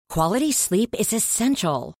Quality sleep is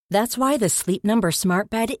essential. That's why the Sleep Number Smart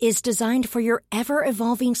Bed is designed for your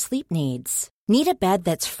ever-evolving sleep needs. Need a bed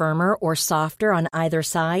that's firmer or softer on either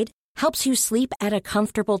side? Helps you sleep at a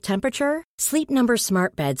comfortable temperature? Sleep Number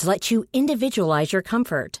Smart Beds let you individualize your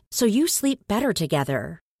comfort, so you sleep better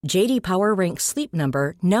together. J.D. Power ranks Sleep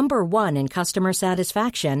Number number 1 in customer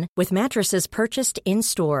satisfaction with mattresses purchased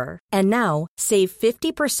in-store. And now, save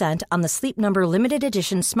 50% on the Sleep Number Limited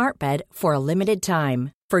Edition Smart Bed for a limited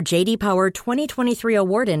time. For J.D. Power 2023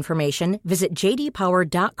 award information, visit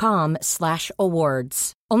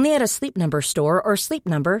jdpower.com/awards. Only at a Sleep Number store or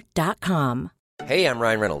sleepnumber.com. Hey, I'm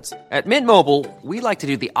Ryan Reynolds. At Mint Mobile, we like to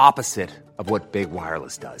do the opposite of what Big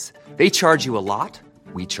Wireless does. They charge you a lot.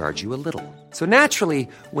 We charge you a little. So naturally,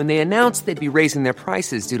 when they announced they'd be raising their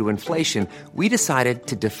prices due to inflation, we decided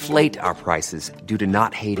to deflate our prices due to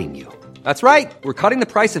not hating you. That's right. We're cutting the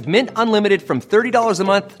price of Mint Unlimited from $30 a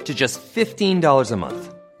month to just $15 a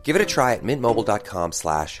month. Give it a try at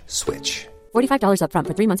mintmobile.com/switch. $45 up front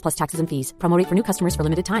for 3 months plus taxes and fees. Promo rate for new customers for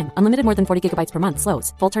limited time. Unlimited more than 40 gigabytes per month.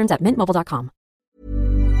 Slows full terms at mintmobile.com.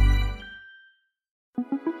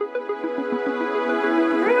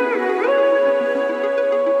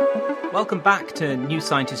 Welcome back to New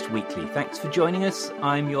Scientist Weekly. Thanks for joining us.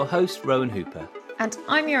 I'm your host, Rowan Hooper. And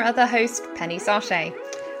I'm your other host, Penny Sarche.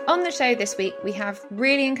 On the show this week, we have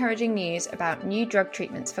really encouraging news about new drug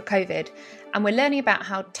treatments for COVID, and we're learning about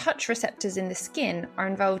how touch receptors in the skin are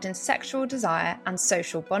involved in sexual desire and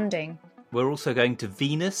social bonding. We're also going to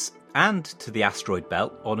Venus and to the asteroid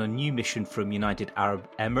belt on a new mission from United Arab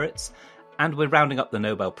Emirates, and we're rounding up the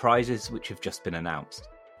Nobel Prizes, which have just been announced.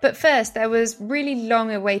 But first, there was really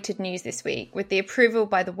long-awaited news this week with the approval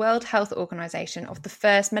by the World Health Organization of the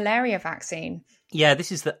first malaria vaccine. Yeah,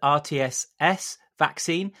 this is the RTS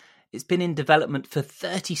vaccine. It's been in development for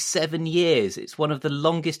 37 years. It's one of the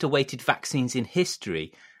longest awaited vaccines in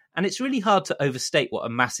history. And it's really hard to overstate what a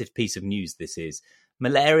massive piece of news this is.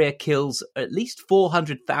 Malaria kills at least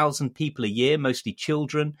 400,000 people a year, mostly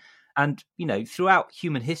children. And, throughout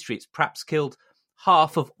human history, it's perhaps killed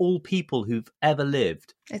half of all people who've ever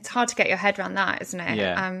lived. It's hard to get your head around that, isn't it?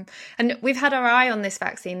 Yeah. And we've had our eye on this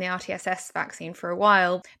vaccine, the RTS vaccine, for a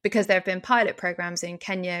while because there have been pilot programs in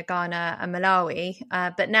Kenya, Ghana and Malawi.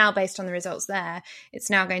 But now, based on the results there,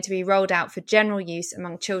 it's now going to be rolled out for general use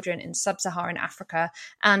among children in sub-Saharan Africa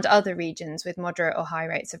and other regions with moderate or high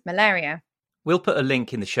rates of malaria. We'll put a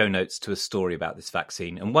link in the show notes to a story about this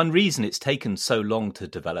vaccine. And one reason it's taken so long to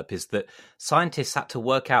develop is that scientists had to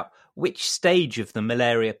work out which stage of the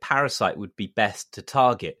malaria parasite would be best to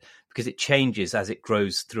target because it changes as it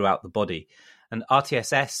grows throughout the body. And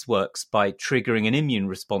RTS works by triggering an immune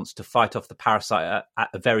response to fight off the parasite at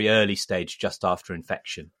a very early stage just after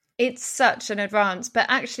infection. It's such an advance, but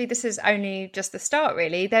actually this is only just the start,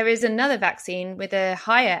 really. There is another vaccine with a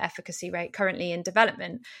higher efficacy rate currently in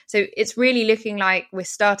development. So it's really looking like we're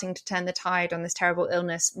starting to turn the tide on this terrible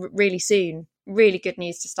illness really soon. Really good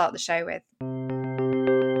news to start the show with.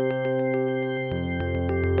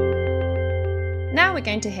 Now we're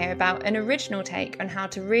going to hear about an original take on how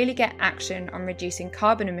to really get action on reducing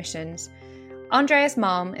carbon emissions. Andreas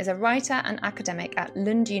Malm is a writer and academic at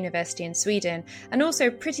Lund University in Sweden and also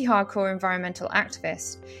a pretty hardcore environmental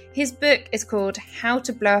activist. His book is called How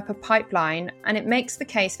to Blow Up a Pipeline, and it makes the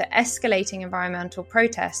case for escalating environmental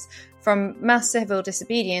protests from mass civil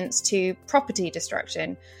disobedience to property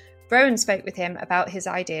destruction. Rowan spoke with him about his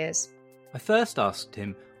ideas. I first asked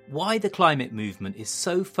him why the climate movement is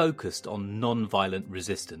so focused on non-violent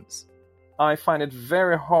resistance. I find it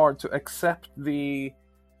very hard to accept the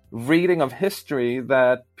reading of history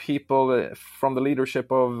that people from the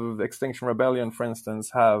leadership of Extinction Rebellion, for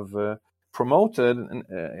instance, have promoted,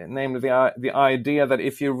 namely the idea that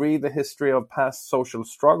if you read the history of past social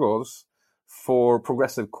struggles for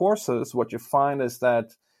progressive causes, what you find is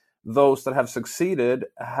that those that have succeeded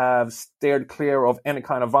have steered clear of any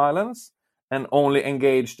kind of violence and only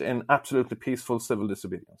engaged in absolutely peaceful civil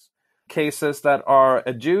disobedience. Cases that are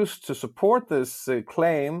adduced to support this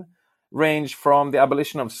claim range from the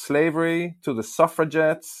abolition of slavery to the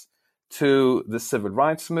suffragettes to the civil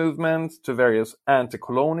rights movement to various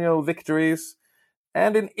anti-colonial victories.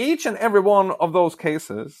 And in each and every one of those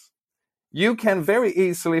cases, you can very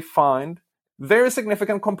easily find very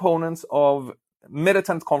significant components of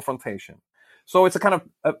militant confrontation. So it's a kind of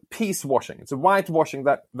a peace washing. It's a whitewashing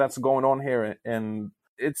that's going on here. And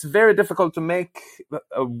it's very difficult to make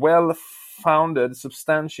a well-founded,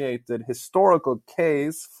 substantiated historical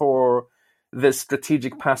case for this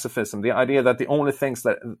strategic pacifism, the idea that the only thing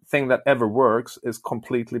that ever works is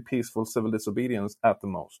completely peaceful civil disobedience at the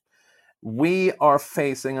most. We are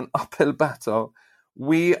facing an uphill battle.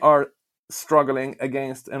 We are struggling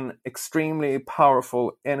against an extremely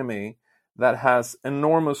powerful enemy that has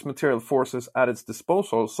enormous material forces at its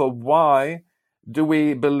disposal. So why do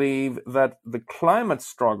we believe that the climate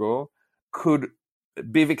struggle could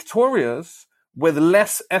be victorious with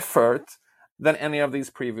less effort than any of these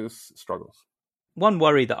previous struggles? One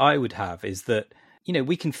worry that I would have is that,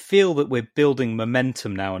 we can feel that we're building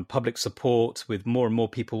momentum now and public support with more and more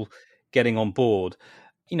people getting on board.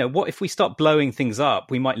 What if we start blowing things up?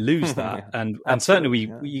 We might lose that. Yeah, and certainly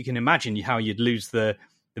you can imagine how you'd lose the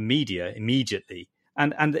media immediately.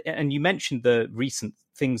 And you mentioned the recent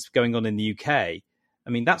things going on in the UK. I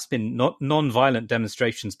mean, that's been non-violent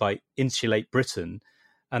demonstrations by Insulate Britain,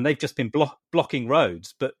 and they've just been blocking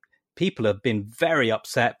roads. But people have been very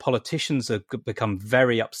upset. Politicians have become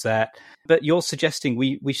very upset. But you're suggesting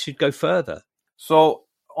we should go further. So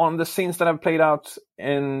on the scenes that have played out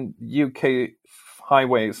in UK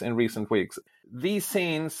highways in recent weeks, these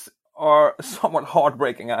scenes are somewhat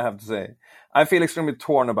heartbreaking, I have to say. I feel extremely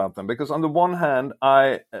torn about them because on the one hand,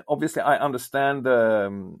 I understand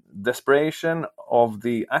the desperation of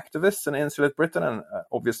the activists in Insulate Britain, and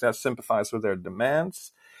obviously I sympathize with their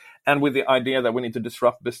demands and with the idea that we need to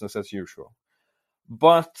disrupt business as usual.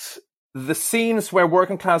 But the scenes where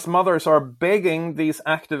working class mothers are begging these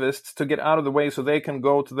activists to get out of the way so they can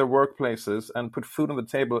go to their workplaces and put food on the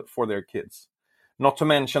table for their kids. Not to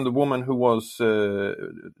mention the woman who was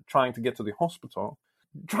trying to get to the hospital.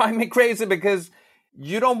 Drive me crazy because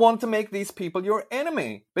you don't want to make these people your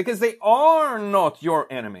enemy because they are not your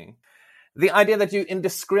enemy. The idea that you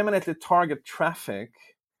indiscriminately target traffic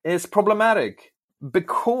is problematic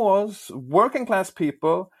because working class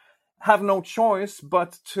people have no choice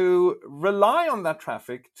but to rely on that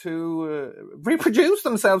traffic to reproduce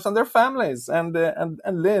themselves and their families and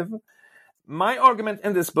live. My argument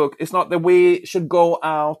in this book is not that we should go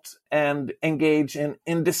out and engage in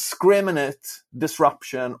indiscriminate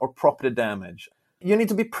disruption or property damage. You need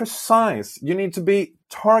to be precise, you need to be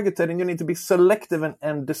targeted, and you need to be selective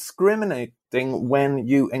and discriminating when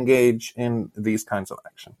you engage in these kinds of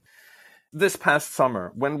action. This past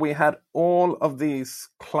summer, when we had all of these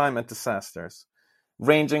climate disasters,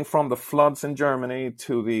 ranging from the floods in Germany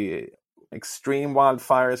to the extreme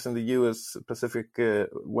wildfires in the U.S. Pacific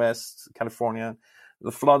West, California,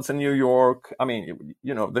 the floods in New York,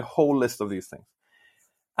 the whole list of these things.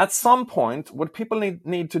 At some point, what people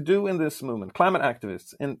need to do in this movement, climate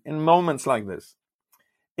activists, in moments like this,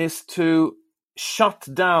 is to shut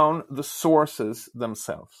down the sources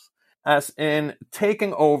themselves. As in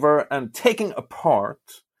taking over and taking apart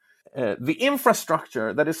the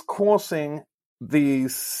infrastructure that is causing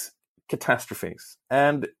these catastrophes,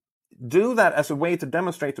 and do that as a way to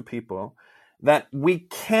demonstrate to people that we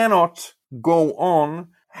cannot go on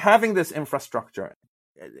having this infrastructure.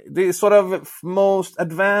 The sort of most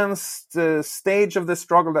advanced stage of this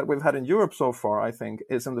struggle that we've had in Europe so far, I think,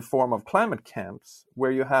 is in the form of climate camps,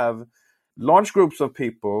 where you have large groups of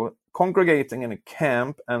people congregating in a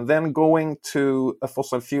camp and then going to a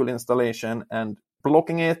fossil fuel installation and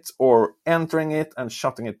blocking it or entering it and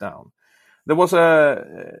shutting it down. There was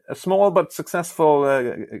a small but successful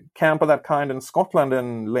camp of that kind in Scotland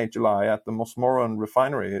in late July at the Mossmoran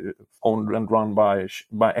refinery, owned and run by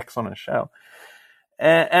Exxon and Shell.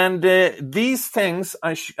 These things,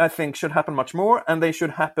 I think, should happen much more, and they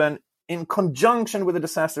should happen in conjunction with the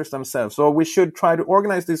disasters themselves. So we should try to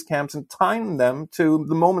organize these camps and time them to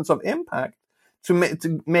the moments of impact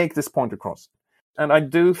to make this point across. And I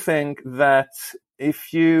do think that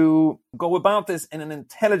if you go about this in an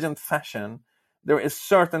intelligent fashion, there is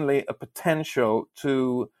certainly a potential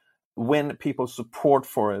to win people's support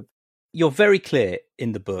for it. You're very clear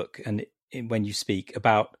in the book and when you speak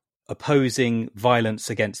about opposing violence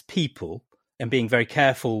against people and being very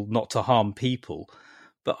careful not to harm people.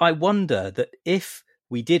 But I wonder that if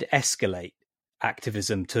we did escalate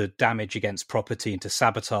activism to damage against property and to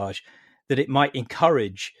sabotage, that it might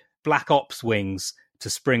encourage black ops wings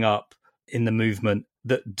to spring up in the movement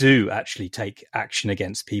that do actually take action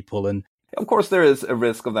against people. And of course, there is a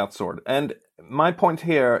risk of that sort. And my point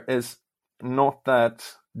here is not that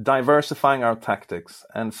diversifying our tactics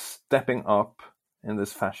and stepping up in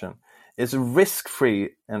this fashion is a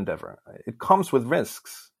risk-free endeavor. It comes with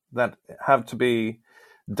risks that have to be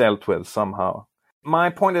dealt with somehow. My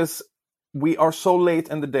point is, we are so late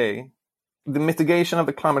in the day. The mitigation of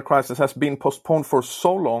the climate crisis has been postponed for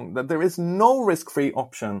so long that there is no risk-free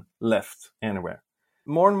option left anywhere.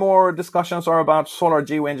 More and more discussions are about solar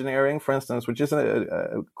geoengineering, for instance, which is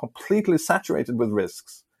completely saturated with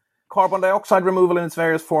risks. Carbon dioxide removal in its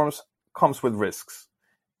various forms comes with risks.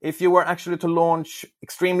 If you were actually to launch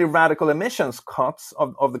extremely radical emissions cuts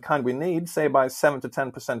of the kind we need, say by 7 to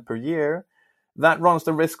 10% per year, that runs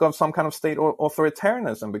the risk of some kind of state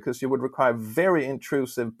authoritarianism, because you would require very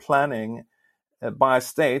intrusive planning by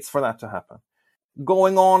states for that to happen.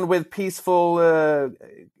 Going on with peaceful,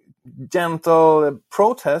 gentle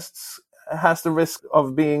protests has the risk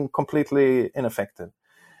of being completely ineffective.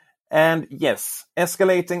 And yes,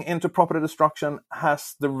 escalating into property destruction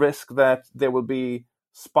has the risk that there will be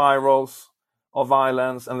spirals of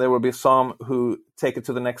violence, and there will be some who take it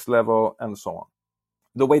to the next level, and so on.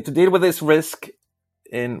 The way to deal with this risk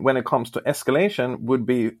when it comes to escalation would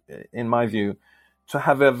be, in my view, to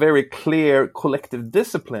have a very clear collective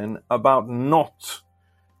discipline about not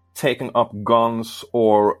taking up guns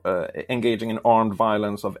or engaging in armed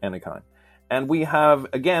violence of any kind. And we have,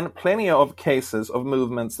 again, plenty of cases of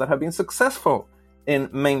movements that have been successful in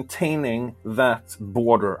maintaining that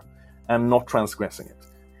border and not transgressing it.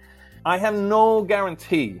 I have no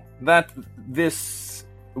guarantee that this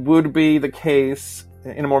would be the case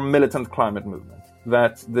in a more militant climate movement,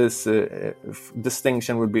 that this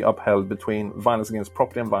distinction would be upheld between violence against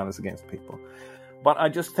property and violence against people. But I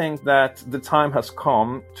just think that the time has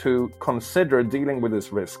come to consider dealing with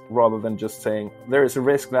this risk, rather than just saying there is a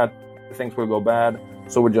risk that things will go bad,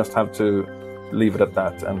 so we just have to leave it at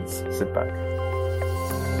that and sit back.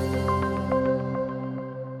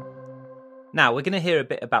 Now, we're going to hear a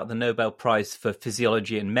bit about the Nobel Prize for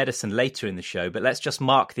Physiology and Medicine later in the show, but let's just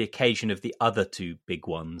mark the occasion of the other two big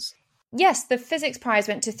ones. Yes, the Physics Prize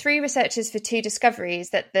went to 3 researchers for 2 discoveries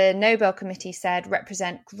that the Nobel Committee said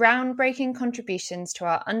represent groundbreaking contributions to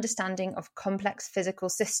our understanding of complex physical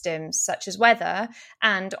systems, such as weather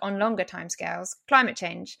and, on longer timescales, climate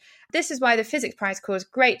change. This is why the Physics Prize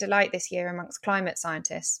caused great delight this year amongst climate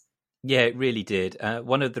scientists. Yeah, it really did.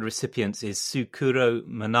 One of the recipients is Sukuro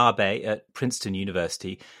Manabe at Princeton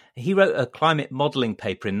University. He wrote a climate modelling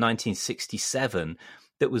paper in 1967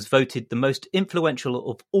 that was voted the most influential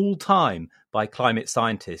of all time by climate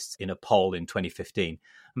scientists in a poll in 2015.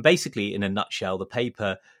 And basically, in a nutshell, the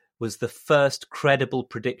paper was the first credible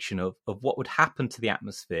prediction of what would happen to the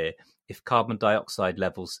atmosphere if carbon dioxide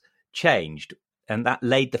levels changed. And that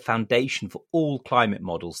laid the foundation for all climate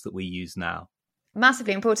models that we use now.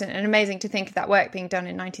 Massively important and amazing to think of that work being done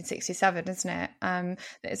in 1967, isn't it?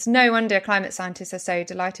 It's no wonder climate scientists are so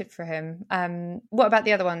delighted for him. What about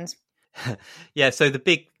the other ones? Yeah, so the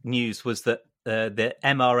big news was that the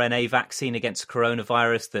mRNA vaccine against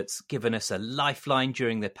coronavirus that's given us a lifeline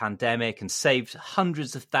during the pandemic and saved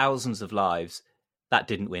hundreds of thousands of lives, that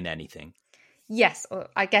didn't win anything. Yes, or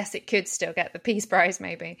I guess it could still get the Peace Prize,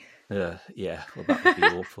 maybe. Yeah, well, that would be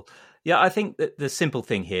awful. Yeah, I think that the simple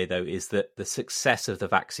thing here, though, is that the success of the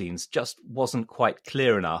vaccines just wasn't quite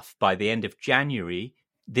clear enough by the end of January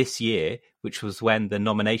this year, which was when the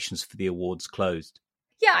nominations for the awards closed.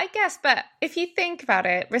 Yeah, I guess, but if you think about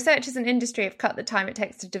it, researchers and industry have cut the time it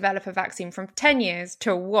takes to develop a vaccine from 10 years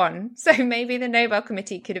to 1. So maybe the Nobel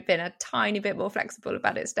Committee could have been a tiny bit more flexible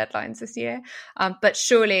about its deadlines this year. But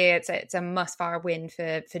surely it's a must-fire win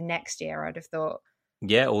for next year, I'd have thought.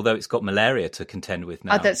 Yeah, although it's got malaria to contend with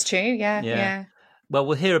now. Oh, that's true. Yeah. Well,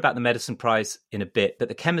 we'll hear about the Medicine Prize in a bit, but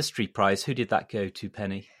the Chemistry Prize, who did that go to,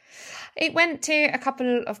 Penny? It went to a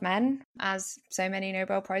couple of men, as so many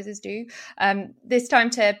Nobel Prizes do. This time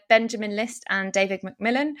to Benjamin List and David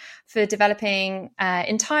Macmillan for developing an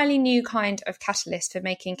entirely new kind of catalyst for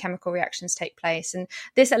making chemical reactions take place. And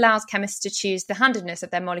this allows chemists to choose the handedness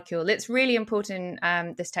of their molecule. It's really important,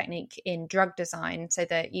 this technique, in drug design, so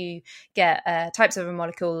that you get types of a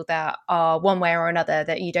molecule that are one way or another,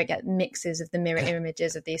 that you don't get mixes of the mirror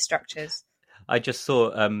images of these structures. I just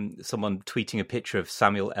saw someone tweeting a picture of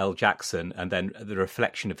Samuel L. Jackson and then the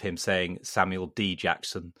reflection of him saying Samuel D.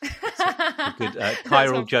 Jackson. A good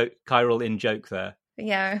chiral in-joke there.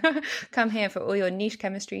 Yeah, come here for all your niche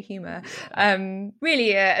chemistry humour.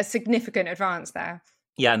 Really a significant advance there.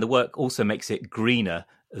 Yeah, and the work also makes it greener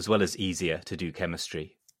as well as easier to do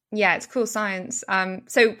chemistry. Yeah, it's cool science.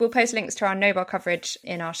 So we'll post links to our Nobel coverage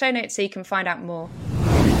in our show notes so you can find out more.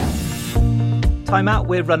 Time out,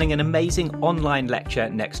 we're running an amazing online lecture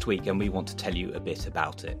next week and we want to tell you a bit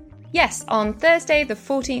about it. Yes, on Thursday, the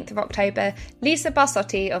 14th of October, Lisa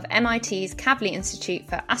Barsotti of MIT's Kavli Institute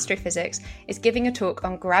for Astrophysics is giving a talk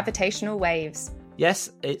on gravitational waves.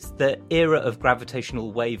 Yes, it's the era of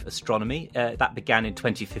gravitational wave astronomy. That began in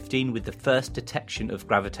 2015 with the first detection of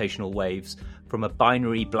gravitational waves from a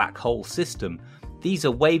binary black hole system. These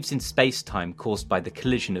are waves in space-time caused by the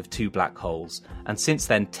collision of 2 black holes, and since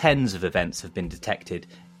then tens of events have been detected,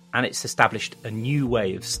 and it's established a new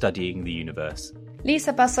way of studying the universe.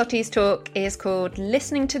 Lisa Bassotti's talk is called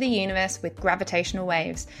Listening to the Universe with Gravitational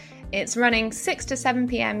Waves. It's running 6 to 7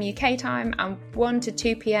 p.m. UK time and 1 to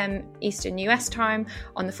 2 p.m. Eastern US time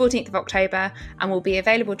on the 14th of October and will be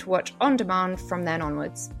available to watch on demand from then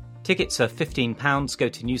onwards. Tickets are £15. Go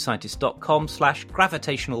to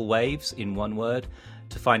newscientist.com/gravitational waves in one word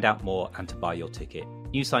to find out more and to buy your ticket.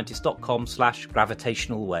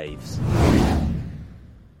 newscientist.com/gravitational waves.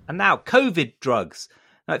 And now, COVID drugs.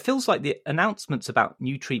 Now, it feels like the announcements about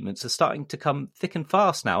new treatments are starting to come thick and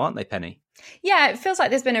fast now, aren't they, Penny? Yeah, it feels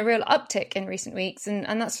like there's been a real uptick in recent weeks,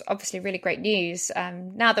 and that's obviously really great news.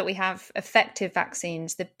 Now that we have effective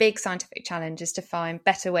vaccines, the big scientific challenge is to find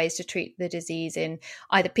better ways to treat the disease in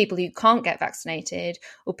either people who can't get vaccinated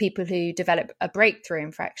or people who develop a breakthrough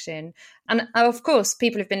infection. And of course,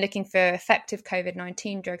 people have been looking for effective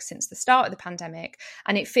COVID-19 drugs since the start of the pandemic,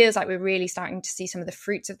 and it feels like we're really starting to see some of the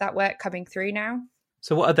fruits of that work coming through now.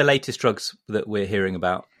 So what are the latest drugs that we're hearing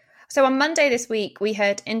about? So on Monday this week, we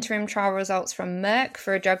heard interim trial results from Merck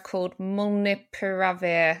for a drug called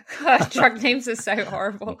Molnupiravir. Drug names are so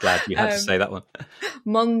horrible. I'm glad you had to say that one.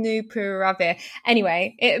 Molnupiravir.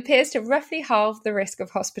 Anyway, it appears to roughly halve the risk of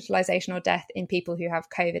hospitalisation or death in people who have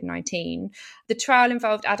COVID-19. The trial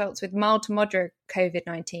involved adults with mild to moderate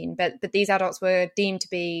COVID-19, but these adults were deemed to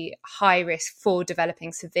be high risk for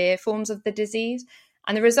developing severe forms of the disease.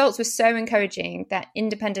 And the results were so encouraging that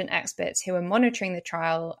independent experts who were monitoring the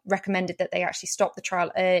trial recommended that they actually stop the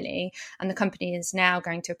trial early. And the company is now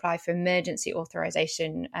going to apply for emergency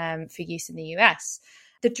authorization for use in the US.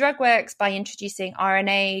 The drug works by introducing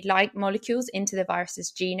RNA-like molecules into the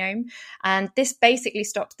virus's genome. And this basically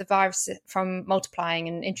stops the virus from multiplying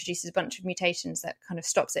and introduces a bunch of mutations that kind of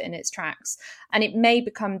stops it in its tracks. And it may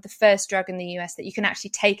become the first drug in the US that you can actually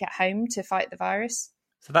take at home to fight the virus.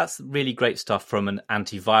 So that's really great stuff from an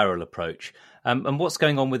antiviral approach. And what's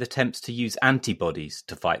going on with attempts to use antibodies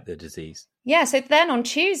to fight the disease? Yeah, so then on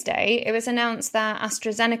Tuesday, it was announced that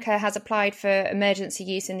AstraZeneca has applied for emergency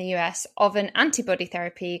use in the US of an antibody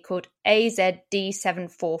therapy called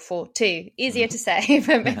AZD7442. Easier to say,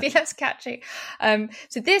 but maybe less catchy.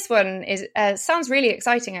 So this one sounds really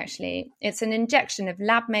exciting, actually. It's an injection of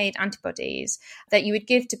lab-made antibodies that you would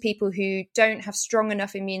give to people who don't have strong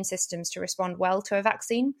enough immune systems to respond well to a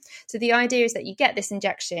vaccine. So the idea is that you get this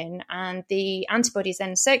injection and the antibodies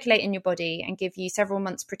then circulate in your body and give you several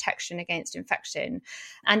months protection against infection.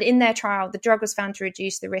 And in their trial, the drug was found to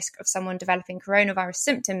reduce the risk of someone developing coronavirus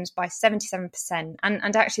symptoms by 77%.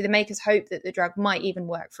 And actually, the makers hope that the drug might even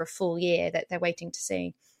work for a full year, that they're waiting to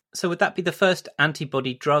see. So would that be the first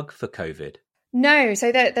antibody drug for COVID? No,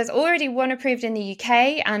 so there's already one approved in the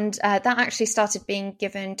UK, and that actually started being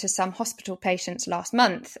given to some hospital patients last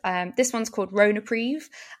month. This one's called Ronapreve,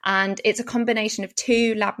 and it's a combination of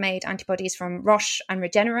two lab-made antibodies from Roche and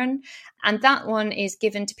Regeneron, and that one is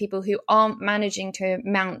given to people who aren't managing to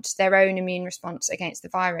mount their own immune response against the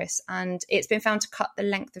virus, and it's been found to cut the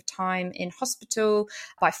length of time in hospital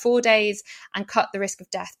by 4 days and cut the risk of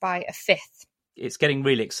death by a fifth. It's getting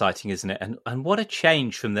really exciting, isn't it? And what a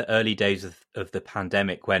change from the early days of the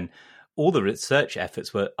pandemic, when all the research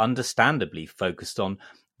efforts were understandably focused on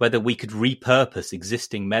whether we could repurpose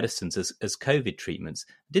existing medicines as COVID treatments.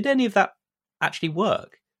 Did any of that actually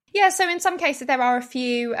work? Yeah, so in some cases there are a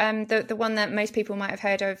few. The one that most people might have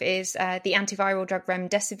heard of is the antiviral drug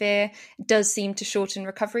remdesivir. It does seem to shorten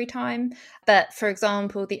recovery time. But for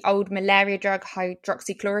example, the old malaria drug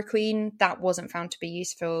hydroxychloroquine, that wasn't found to be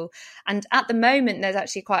useful. And at the moment, there's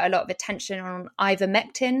actually quite a lot of attention on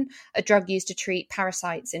ivermectin, a drug used to treat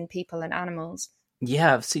parasites in people and animals.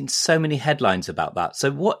 Yeah, I've seen so many headlines about that.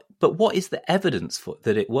 So what is the evidence for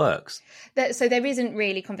that it works? So there isn't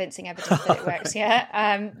really convincing evidence that it works yet.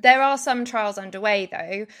 There are some trials underway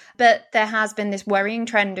though, but there has been this worrying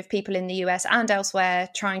trend of people in the US and elsewhere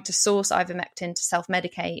trying to source ivermectin to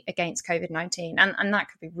self-medicate against COVID-19. And that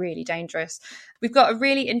could be really dangerous. We've got a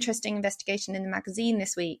really interesting investigation in the magazine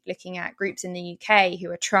this week looking at groups in the UK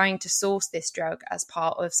who are trying to source this drug as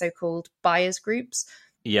part of so-called buyers groups.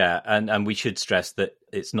 Yeah, and we should stress that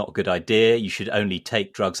it's not a good idea. You should only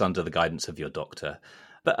take drugs under the guidance of your doctor.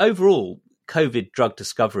 But overall, COVID drug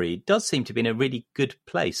discovery does seem to be in a really good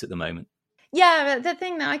place at the moment. Yeah, but the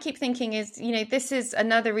thing that I keep thinking is, this is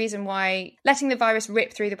another reason why letting the virus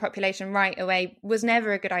rip through the population right away was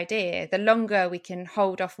never a good idea. The longer we can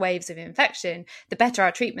hold off waves of infection, the better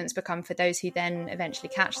our treatments become for those who then eventually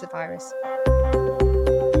catch the virus.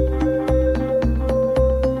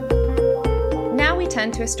 Now we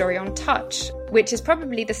turn to a story on touch, which is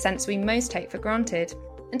probably the sense we most take for granted.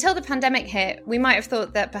 Until the pandemic hit, we might have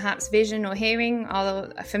thought that perhaps vision or hearing are,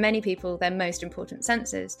 for many people, their most important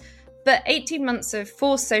senses. But 18 months of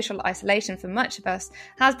forced social isolation for much of us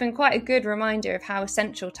has been quite a good reminder of how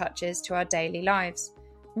essential touch is to our daily lives.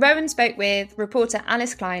 Rowan spoke with reporter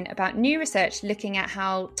Alice Klein about new research looking at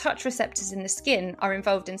how touch receptors in the skin are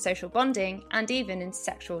involved in social bonding and even in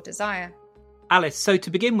sexual desire. Alice, so to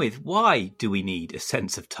begin with, why do we need a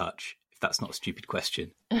sense of touch? If that's not a stupid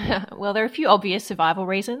question. Well, there are a few obvious survival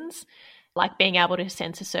reasons, like being able to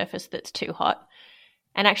sense a surface that's too hot.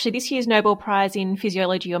 And actually, this year's Nobel Prize in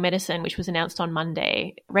Physiology or Medicine, which was announced on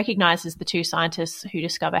Monday, recognises the two scientists who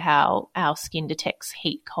discover how our skin detects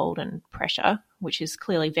heat, cold and pressure, which is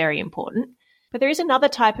clearly very important. But there is another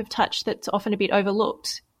type of touch that's often a bit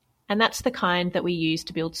overlooked, and that's the kind that we use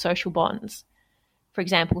to build social bonds. For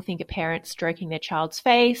example, think of parents stroking their child's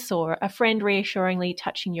face, or a friend reassuringly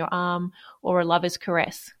touching your arm, or a lover's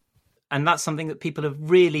caress. And that's something that people have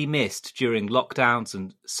really missed during lockdowns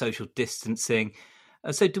and social distancing.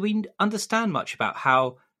 So do we understand much about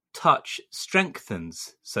how touch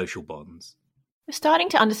strengthens social bonds? We're starting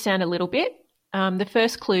to understand a little bit. The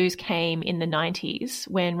first clues came in the 90s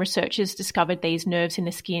when researchers discovered these nerves in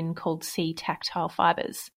the skin called C-tactile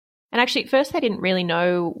fibres. And actually, at first, they didn't really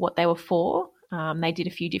know what they were for. They did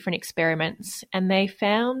a few different experiments, and they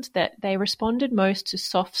found that they responded most to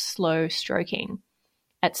soft, slow stroking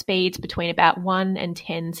at speeds between about 1 and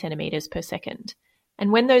 10 centimetres per second.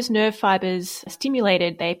 And when those nerve fibres are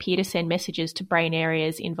stimulated, they appear to send messages to brain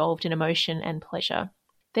areas involved in emotion and pleasure.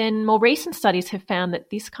 Then more recent studies have found that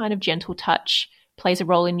this kind of gentle touch plays a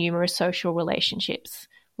role in numerous social relationships,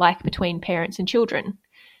 like between parents and children.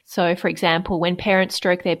 So, for example, when parents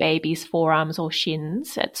stroke their baby's forearms or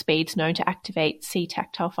shins at speeds known to activate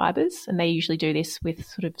C-tactile fibres, and they usually do this with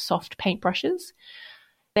sort of soft paintbrushes,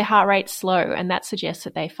 their heart rate's slow, and that suggests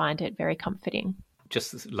that they find it very comforting.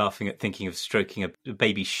 Just laughing at thinking of stroking a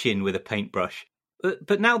baby's shin with a paintbrush.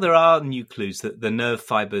 But now there are new clues that the nerve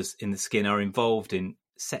fibres in the skin are involved in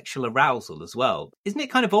sexual arousal as well. Isn't it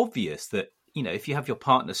kind of obvious that, you know, if you have your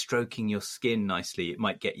partner stroking your skin nicely, it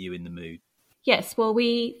might get you in the mood? Yes, well,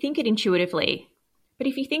 we think it intuitively. But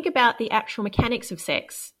if you think about the actual mechanics of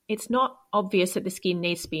sex, it's not obvious that the skin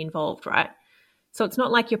needs to be involved, right? So it's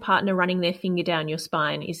not like your partner running their finger down your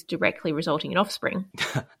spine is directly resulting in offspring.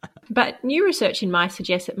 But new research in mice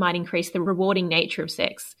suggests it might increase the rewarding nature of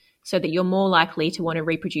sex so that you're more likely to want to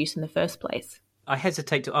reproduce in the first place. I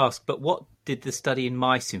hesitate to ask, but what did the study in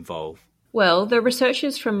mice involve? Well, the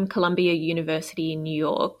researchers from Columbia University in New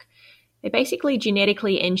York, they basically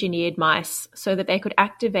genetically engineered mice so that they could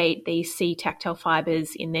activate these C-tactile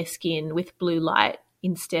fibres in their skin with blue light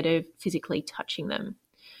instead of physically touching them.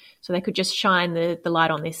 So they could just shine the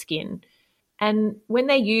light on their skin. And when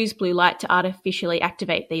they use blue light to artificially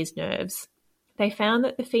activate these nerves, they found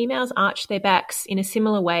that the females arched their backs in a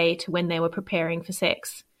similar way to when they were preparing for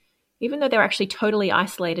sex, even though they were actually totally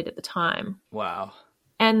isolated at the time. Wow.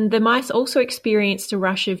 And the mice also experienced a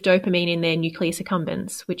rush of dopamine in their nucleus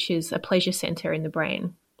accumbens, which is a pleasure center in the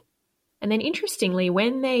brain. And then interestingly,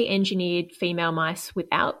 when they engineered female mice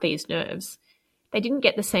without these nerves, they didn't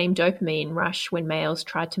get the same dopamine rush when males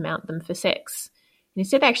tried to mount them for sex. And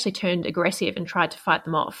instead, they actually turned aggressive and tried to fight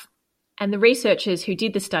them off. And the researchers who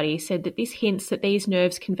did the study said that this hints that these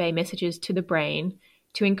nerves convey messages to the brain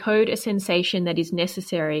to encode a sensation that is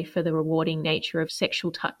necessary for the rewarding nature of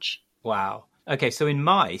sexual touch. Wow. Okay, so in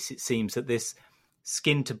mice, it seems that this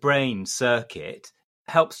skin-to-brain circuit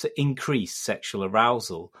helps to increase sexual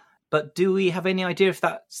arousal. But do we have any idea if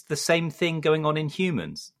that's the same thing going on in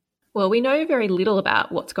humans? Well, we know very little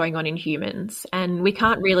about what's going on in humans, and we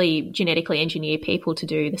can't really genetically engineer people to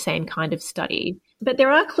do the same kind of study. But there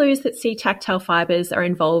are clues that C-tactile fibres are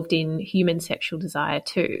involved in human sexual desire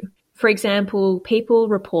too. For example, people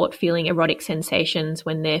report feeling erotic sensations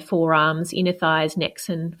when their forearms, inner thighs, necks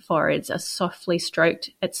and foreheads are softly stroked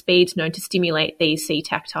at speeds known to stimulate these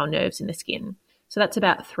C-tactile nerves in the skin. So that's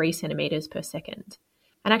about 3 centimetres per second.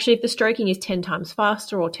 And actually, if the stroking is 10 times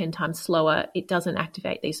faster or 10 times slower, it doesn't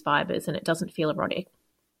activate these fibres and it doesn't feel erotic.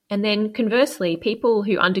 And then conversely, people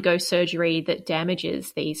who undergo surgery that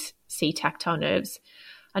damages these C-tactile nerves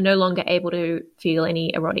are no longer able to feel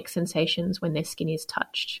any erotic sensations when their skin is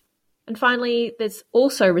touched. And finally, there's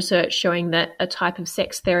also research showing that a type of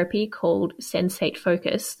sex therapy called sensate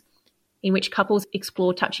focus, in which couples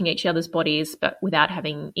explore touching each other's bodies but without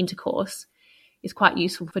having intercourse, is quite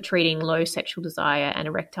useful for treating low sexual desire and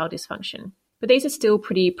erectile dysfunction. But these are still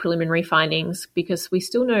pretty preliminary findings because we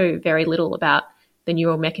still know very little about the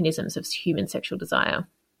neural mechanisms of human sexual desire.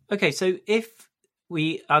 Okay, so if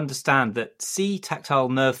we understand that C-tactile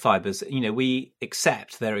nerve fibres, we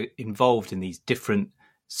accept they're involved in these different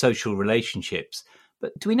social relationships,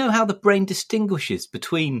 but do we know how the brain distinguishes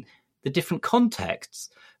between the different contexts?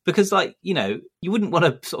 Because, like, you know, you wouldn't want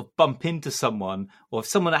to sort of bump into someone, or if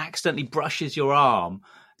someone accidentally brushes your arm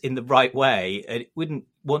in the right way, it wouldn't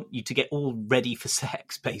want you to get all ready for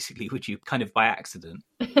sex, basically, would you? Kind of by accident.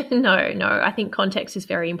 No. I think context is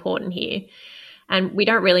very important here. And we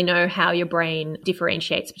don't really know how your brain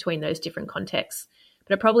differentiates between those different contexts.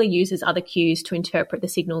 But it probably uses other cues to interpret the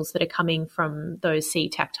signals that are coming from those C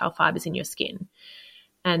tactile fibers in your skin.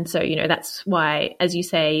 And so, you know, that's why, as you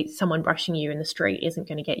say, someone brushing you in the street isn't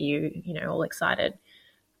going to get you, you know, all excited.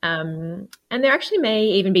 And there actually may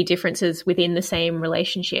even be differences within the same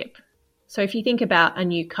relationship. So if you think about a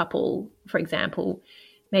new couple, for example,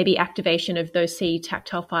 maybe activation of those C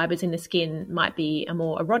tactile fibers in the skin might be a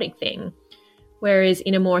more erotic thing. Whereas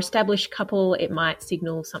in a more established couple, it might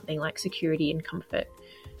signal something like security and comfort.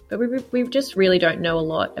 But we just really don't know a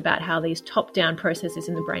lot about how these top-down processes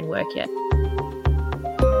in the brain work yet.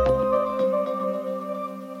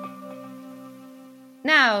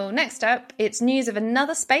 Now, next up, it's news of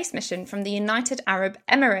another space mission from the United Arab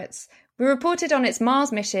Emirates. We reported on its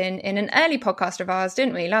Mars mission in an early podcast of ours,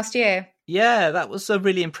 didn't we, last year? Yeah, that was a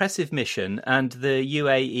really impressive mission. And the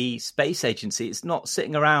UAE Space Agency is not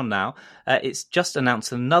sitting around now. It's just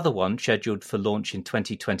announced another one scheduled for launch in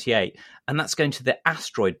 2028. And that's going to the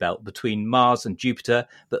asteroid belt between Mars and Jupiter.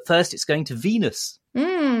 But first, it's going to Venus.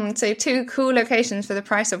 So 2 cool locations for the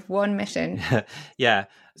price of one mission. Yeah.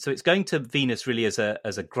 So it's going to Venus really as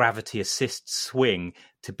a gravity assist swing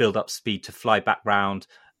to build up speed to fly back round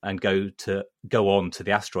and go on to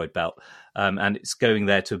the asteroid belt. And it's going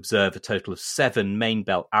there to observe a total of 7 main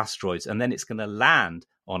belt asteroids. And then it's going to land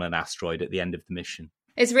on an asteroid at the end of the mission.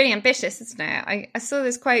 It's really ambitious, isn't it? I saw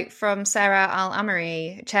this quote from Sarah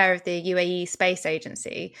Al-Amari, chair of the UAE Space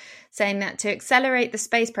Agency, saying that to accelerate the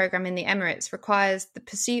space program in the Emirates requires the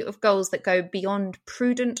pursuit of goals that go beyond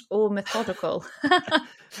prudent or methodical.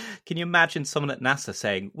 Can you imagine someone at NASA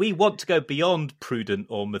saying, we want to go beyond prudent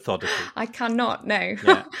or methodical? I cannot, no.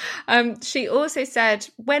 Yeah. She also said,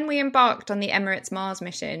 when we embarked on the Emirates Mars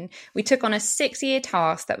mission, we took on a 6-year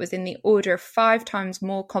task that was in the order of 5 times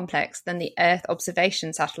more complex than the Earth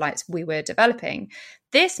observation satellites we were developing.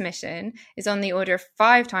 This mission is on the order of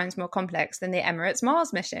 5 times more complex than the Emirates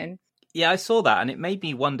Mars mission. Yeah, I saw that, and it made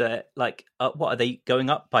me wonder, like, what are they going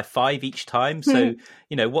up by 5 each time? So,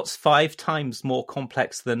 you know, what's 5 times more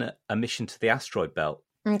complex than a mission to the asteroid belt?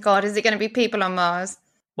 Oh God, is it going to be people on Mars?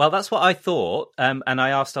 Well, that's what I thought, and I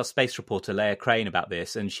asked our space reporter, Leah Crane, about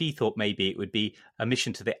this, and she thought maybe it would be a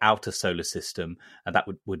mission to the outer solar system, and that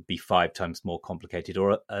would be 5 times more complicated,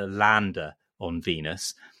 or a lander on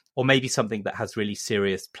Venus. Or maybe something that has really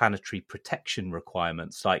serious planetary protection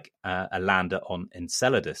requirements, like a lander on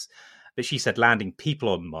Enceladus. But she said landing people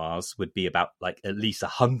on Mars would be about like at least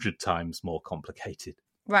 100 times more complicated.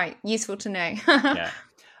 Right, useful to know. Yeah.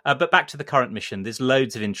 But back to the current mission, there's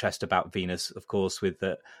loads of interest about Venus, of course, with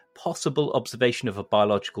the possible observation of a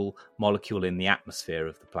biological molecule in the atmosphere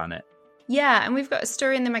of the planet. Yeah, and we've got a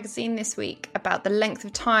story in the magazine this week about the length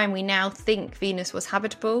of time we now think Venus was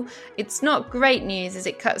habitable. It's not great news as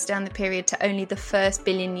it cuts down the period to only the first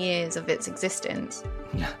billion years of its existence.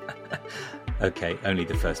 Okay, only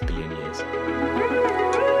the first billion years.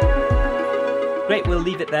 Great, we'll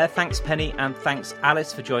leave it there. Thanks, Penny, and thanks,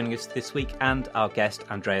 Alice, for joining us this week, and our guest,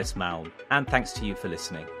 Andreas Malm. And thanks to you for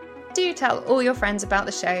listening. Do tell all your friends about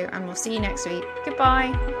the show, and we'll see you next week.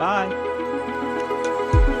 Goodbye. Bye.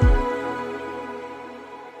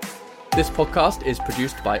 This podcast is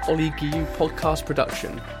produced by Ollie Guillou Podcast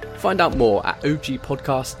Production. Find out more at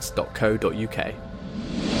ogpodcasts.co.uk.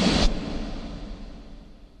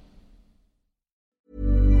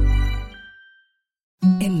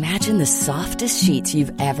 Imagine the softest sheets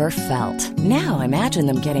you've ever felt. Now imagine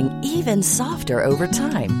them getting even softer over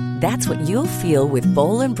time. That's what you'll feel with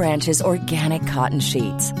Boll & Branch's organic cotton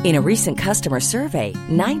sheets. In a recent customer survey,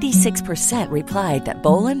 96% replied that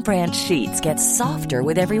Boll & Branch sheets get softer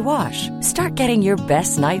with every wash. Start getting your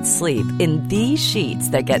best night's sleep in these sheets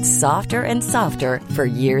that get softer and softer for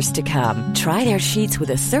years to come. Try their sheets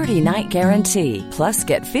with a 30-night guarantee. Plus,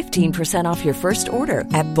 get 15% off your first order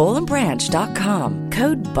at bollandbranch.com.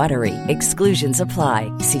 Code BUTTERY. Exclusions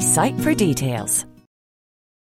apply. See site for details.